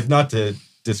 not to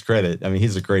discredit. I mean,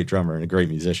 he's a great drummer and a great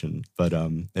musician, but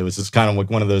it was just kind of like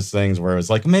one of those things where I was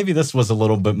like, maybe this was a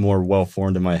little bit more well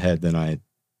formed in my head than I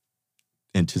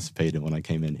anticipated when I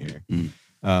came in here.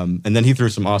 And then he threw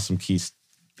some awesome keys,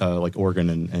 like organ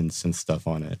and synth stuff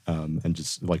on it, and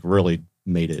just like really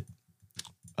made it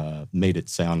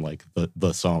sound like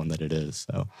the song that it is.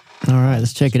 So, all right,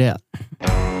 let's check it out.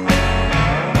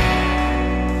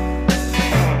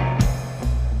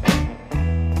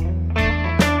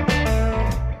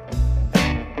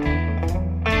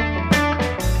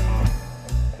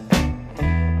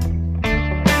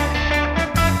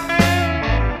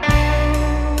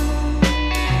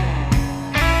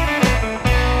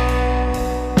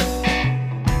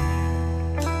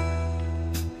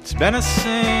 It's been a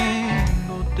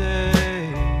single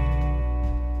day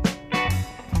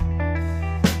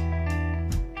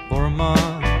for a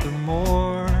month or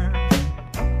more.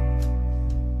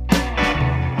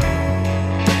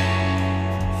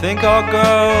 Think I'll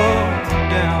go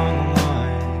down the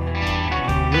line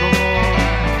a little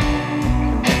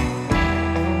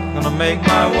more. Gonna make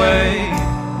my way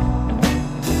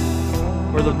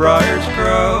where the briars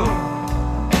grow.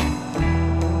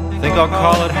 Think I'll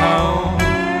call it home.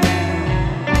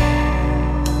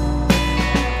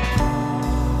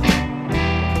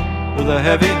 With a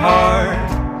heavy heart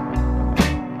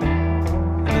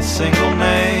and a single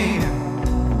name,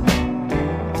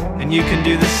 and you can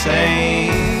do the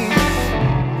same.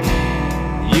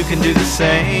 You can do the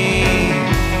same.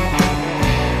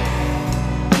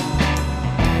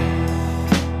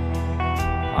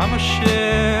 I'm a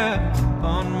ship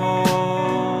on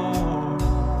more,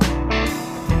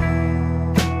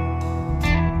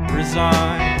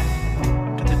 resigned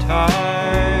to the tide.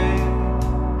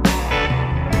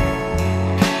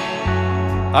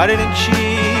 I didn't cheat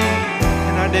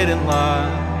and I didn't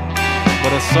lie,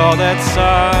 but I saw that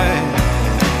side.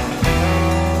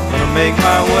 Gonna make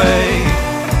my way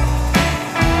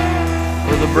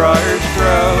where the briars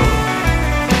grow.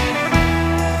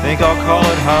 Think I'll call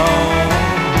it home.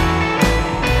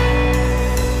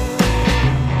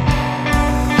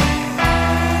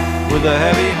 With a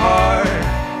heavy heart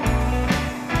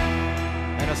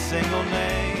and a single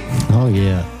name. Oh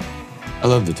yeah, I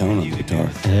love the tone of the guitar.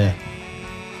 yeah.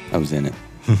 I was in it.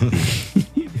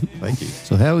 thank you.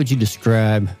 So how would you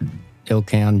describe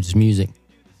Elk Hound's music?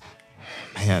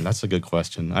 Man, that's a good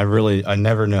question. I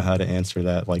never know how to answer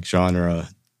that, like genre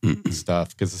stuff,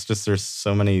 because it's just, there's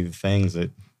so many things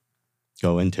that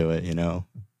go into it,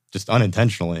 just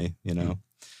unintentionally,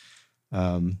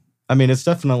 I mean, it's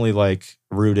definitely like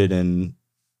rooted in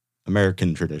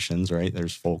American traditions, right?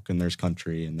 There's folk and there's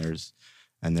country and there's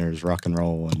rock and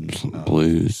roll and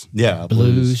Blues. Yeah,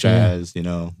 Blues, jazz,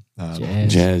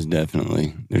 Jazz,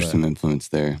 definitely. There's some influence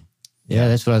there. Yeah,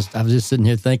 that's what I was just sitting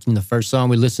here thinking. The first song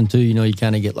we listened to, you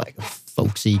kind of get like a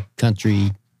folksy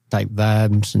country type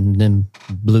vibes, and then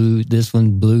this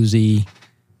one bluesy,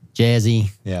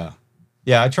 jazzy. Yeah.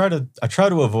 I try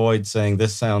to avoid saying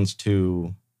this sounds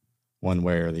too one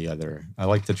way or the other. I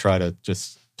like to try to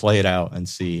just play it out and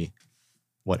see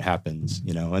what happens,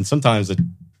 and sometimes it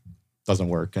doesn't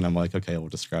work and I'm like, okay, we'll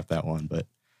just scrap that one. But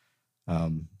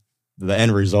the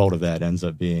end result of that ends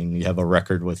up being you have a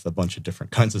record with a bunch of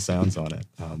different kinds of sounds on it,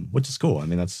 which is cool. I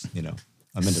mean, that's, I'm into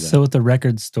that. So at the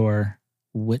record store,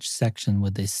 which section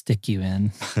would they stick you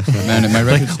in? Man, at my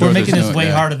record store, we're making there's this no- way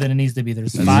yeah. harder than it needs to be.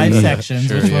 There's 5 sections.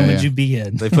 Sure, which one yeah, would yeah. you be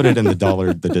in? They put it in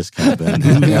the discount bin.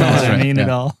 You know that's what I right, mean yeah. at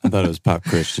all? I thought it was pop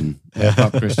Christian.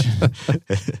 Pop Christian.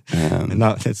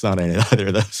 It's not any either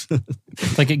of those.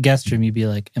 Like at guest room, you'd be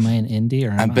like, am I in indie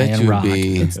or am I bet in you'd rock?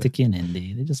 be- They'd stick you in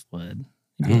indie. They just would.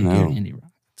 You'd be I don't like, "You're know. indie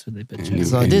rock. That's what they put you Indie in.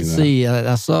 So I did see,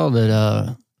 I saw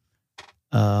that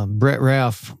Brett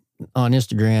Ralph on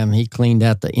Instagram, he cleaned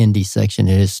out the indie section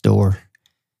at his store.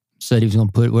 Said he was going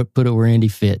to put it where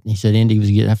indie fit. He said indie was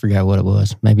getting, I forgot what it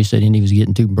was. Maybe he said indie was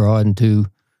getting too broad and too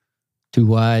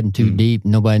wide and too deep.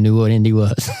 Nobody knew what indie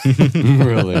was.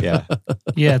 Really? Yeah.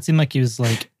 Yeah, it seemed like he was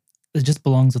like, it just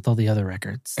belongs with all the other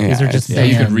records. Yeah, These are just Yeah,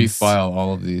 you could bands. refile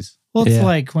all of these. Well, it's Yeah.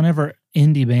 like whenever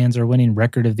indie bands are winning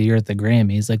record of the year at the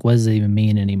Grammys, like what does it even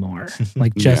mean anymore?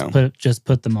 Like just Yeah.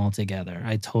 put them all together.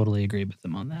 I totally agree with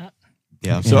them on that.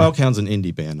 Yeah. So Elk Hound's an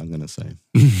indie band, I'm going to say.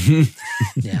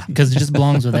 Yeah, because it just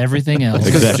belongs with everything else.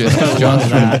 Exactly. John's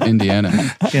from Indiana.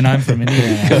 And I'm from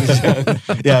Indiana.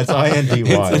 Yeah, it's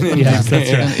INDY. Yeah, that's right.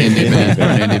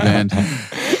 Indie band.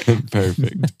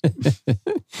 Perfect.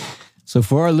 So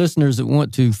for our listeners that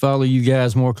want to follow you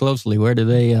guys more closely, where do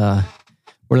they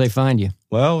find you?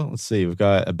 Well, let's see. We've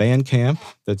got a Bandcamp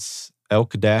that's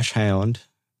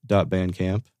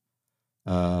elk-hound.bandcamp.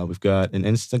 We've got an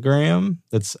Instagram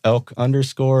that's elk__hound.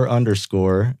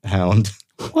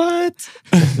 What?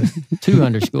 2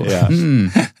 underscores. Yeah.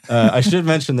 I should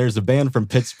mention there's a band from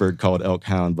Pittsburgh called Elk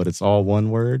Hound, but it's all one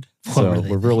word. So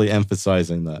we're really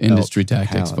emphasizing the Industry Elk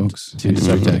tactics, Hound. folks. Two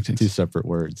separate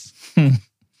words.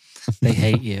 They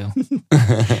hate you.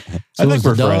 I think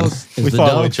we're friends. We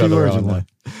follow each other on.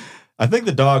 I think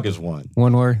the dog is one.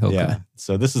 One word? Okay. Yeah.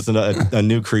 So this is a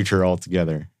new creature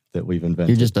altogether that we've invented.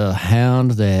 You're just a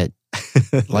hound that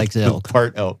likes elk.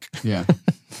 Part elk. Yeah.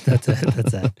 That's it.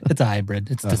 It's a hybrid.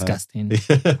 It's disgusting.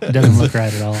 It doesn't look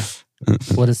right at all.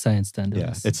 What has science done to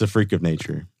us? It's a freak of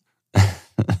nature.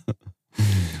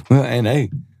 Well, and hey,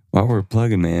 while we're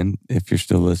plugging, man, if you're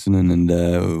still listening and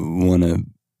want to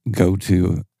go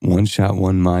to One Shot,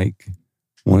 One Mic,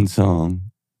 One Song.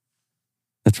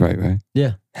 That's right?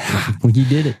 Yeah. Well, you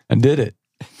did it. I did it.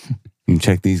 You can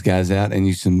check these guys out, and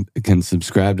you can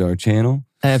subscribe to our channel.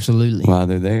 Absolutely. While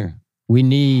they're there. We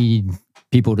need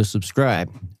people to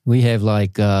subscribe. We have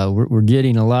we're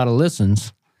getting a lot of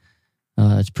listens.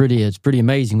 It's pretty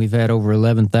amazing. We've had over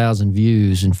 11,000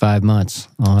 views in 5 months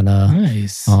on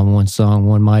nice. On One Song,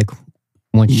 One Mic,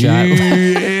 One Shot.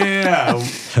 Yeah.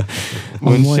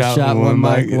 one shot, one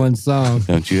mic, one song.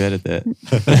 Don't you edit that.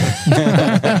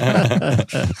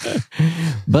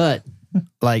 But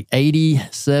like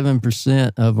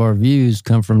 87% of our views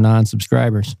come from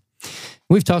non-subscribers.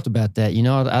 We've talked about that. You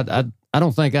know, I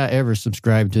don't think I ever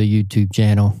subscribed to a YouTube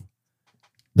channel.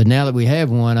 But now that we have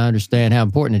one, I understand how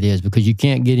important it is, because you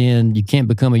can't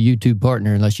become a YouTube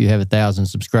partner unless you have 1,000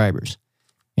 subscribers.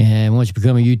 And once you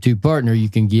become a YouTube partner, you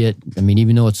can get,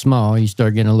 even though it's small, you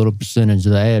start getting a little percentage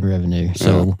of the ad revenue.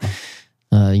 So,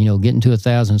 getting to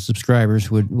 1,000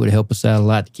 subscribers would help us out a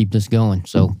lot to keep this going.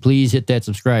 So please hit that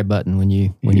subscribe button when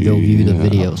you go view the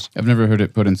videos. I've never heard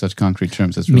it put in such concrete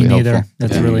terms. That's really Me neither. helpful.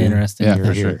 That's really interesting. Yeah,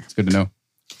 for sure. It's good to know.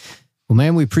 Well,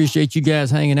 man, we appreciate you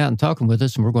guys hanging out and talking with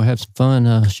us, and we're going to have some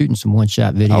fun shooting some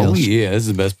one-shot videos. Oh yeah, this is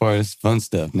the best part. It's fun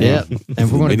stuff. Man. Yeah,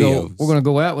 and we're going to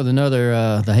go out with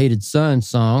another The Hated Sun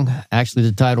song. Actually,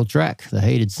 the title track, The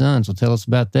Hated Sun. So tell us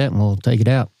about that, and we'll take it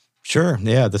out. Sure.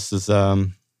 Yeah, this is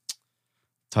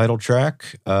title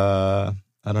track. I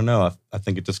don't know. I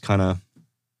think it just kind of.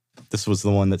 This was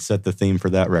the one that set the theme for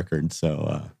that record.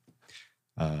 So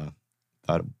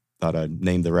thought I'd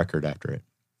name the record after it.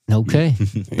 Okay.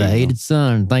 The Hated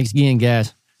Sun. Thanks again,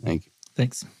 guys. Thank you.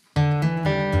 Thanks.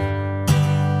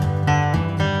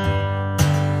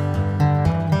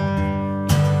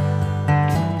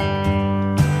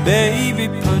 Baby,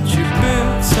 put your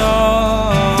boots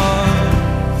on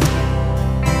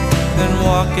and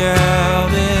walk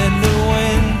out into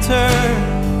winter.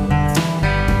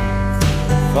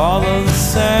 Follow the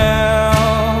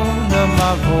sound of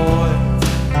my voice.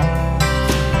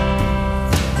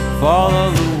 Follow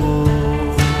the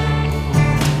wolves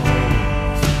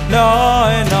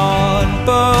gnawing on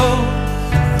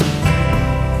boats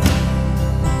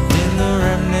in the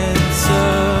remnants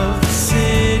of the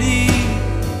city.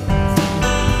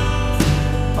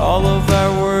 All of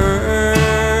our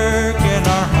work and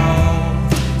our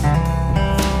homes,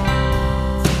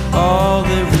 all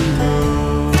that we wrote.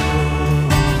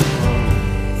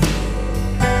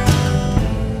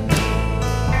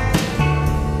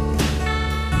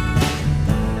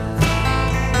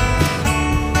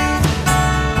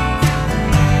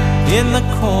 In the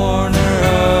corner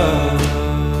of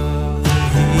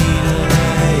the heat of the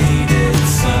hated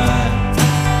sun,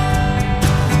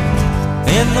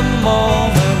 in the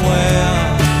moment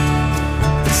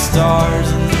when the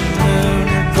stars and the moon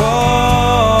are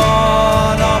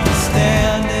gone, I'll be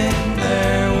standing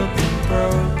there with a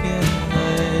broken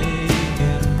leg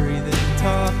and breathing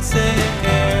toxic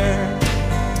air,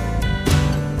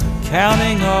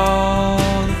 counting all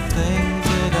the things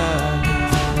that I've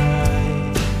done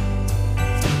right,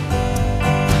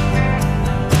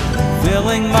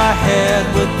 filling my head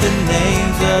with the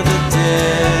names of the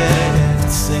dead,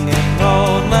 singing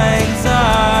old lang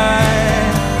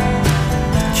syne,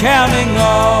 counting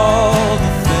all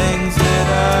the things that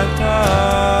I've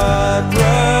got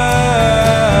right.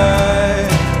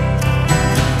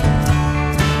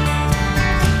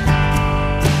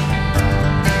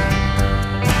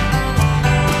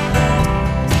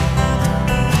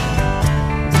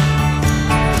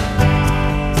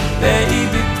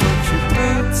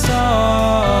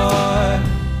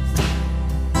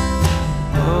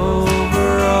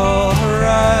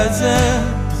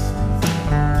 presents,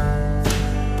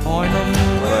 point them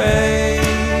away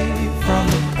from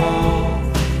the pole,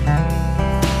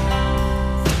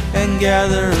 and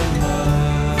gather them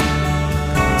up,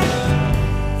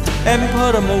 and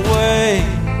put them away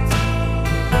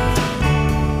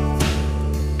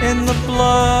in the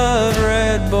blood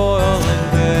red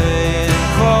boiling bay, and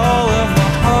call them a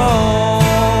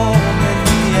home in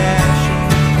the ash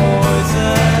and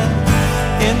poison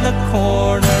in the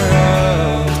corner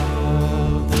of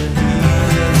the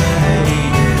heat of the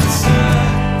hated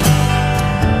sun.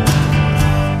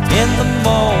 In the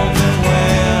moment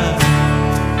when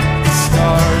the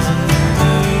stars and the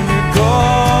moon are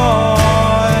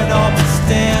gone, I'll be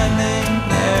standing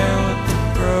there with the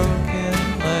broken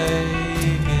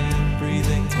leg and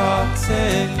breathing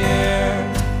toxic air,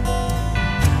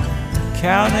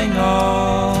 counting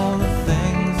all the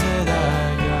things that I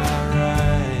got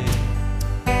right,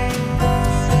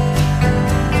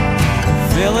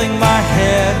 filling my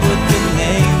head with